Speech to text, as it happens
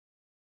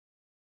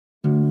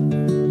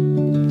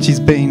she's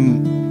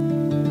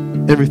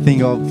been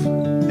everything I've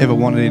ever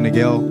wanted in a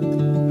girl.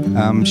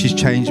 She's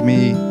changed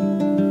me.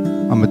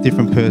 I'm a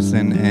different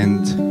person,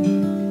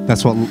 and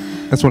that's what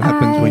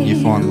happens when you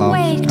find love.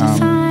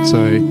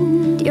 So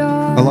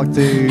I like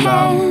to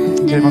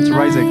get everyone to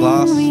raise their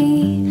glass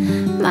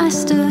and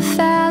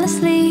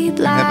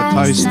have a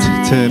toast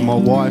to my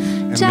wife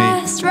and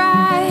just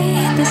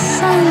right, the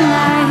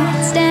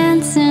sunlight's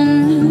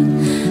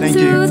dancing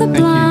through the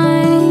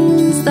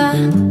blinds.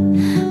 The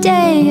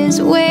day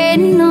is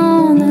waiting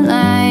on the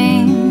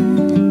line,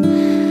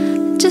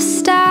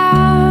 just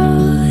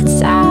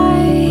outside.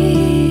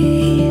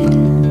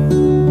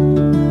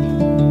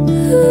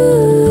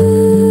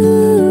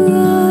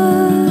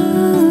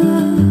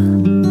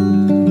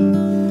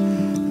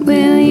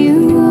 Will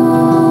you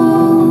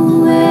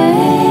always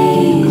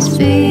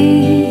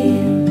be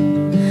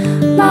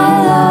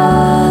my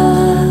love?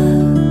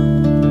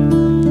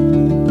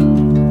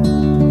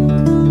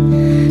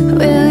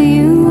 Will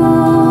you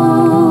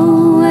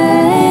always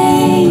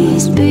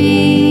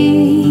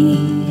be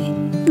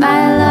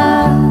my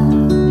love?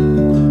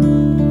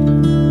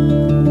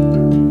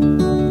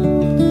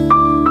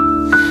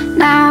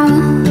 Now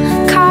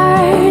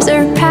cars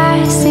are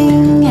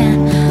passing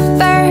and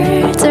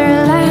birds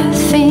are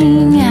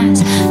laughing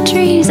as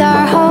trees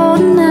are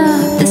holding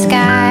up the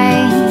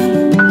sky.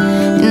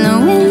 In the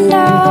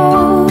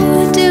window,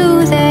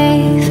 do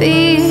they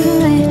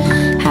feel it?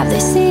 Have they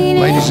seen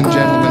it? Ladies and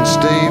gentlemen,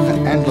 Steve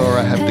and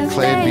Laura have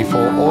declared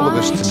before all of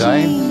us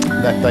today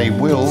that they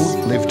will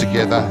live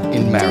together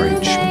in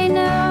marriage.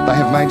 They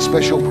have made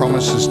special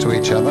promises to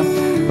each other.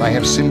 They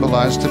have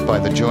symbolised it by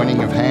the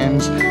joining of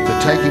hands, the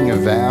taking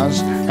of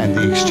vows, and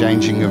the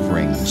exchanging of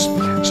rings.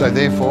 So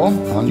therefore,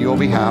 on your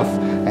behalf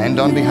and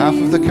on behalf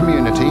of the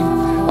community,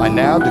 I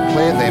now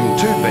declare them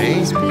to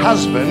be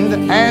husband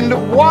and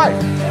wife.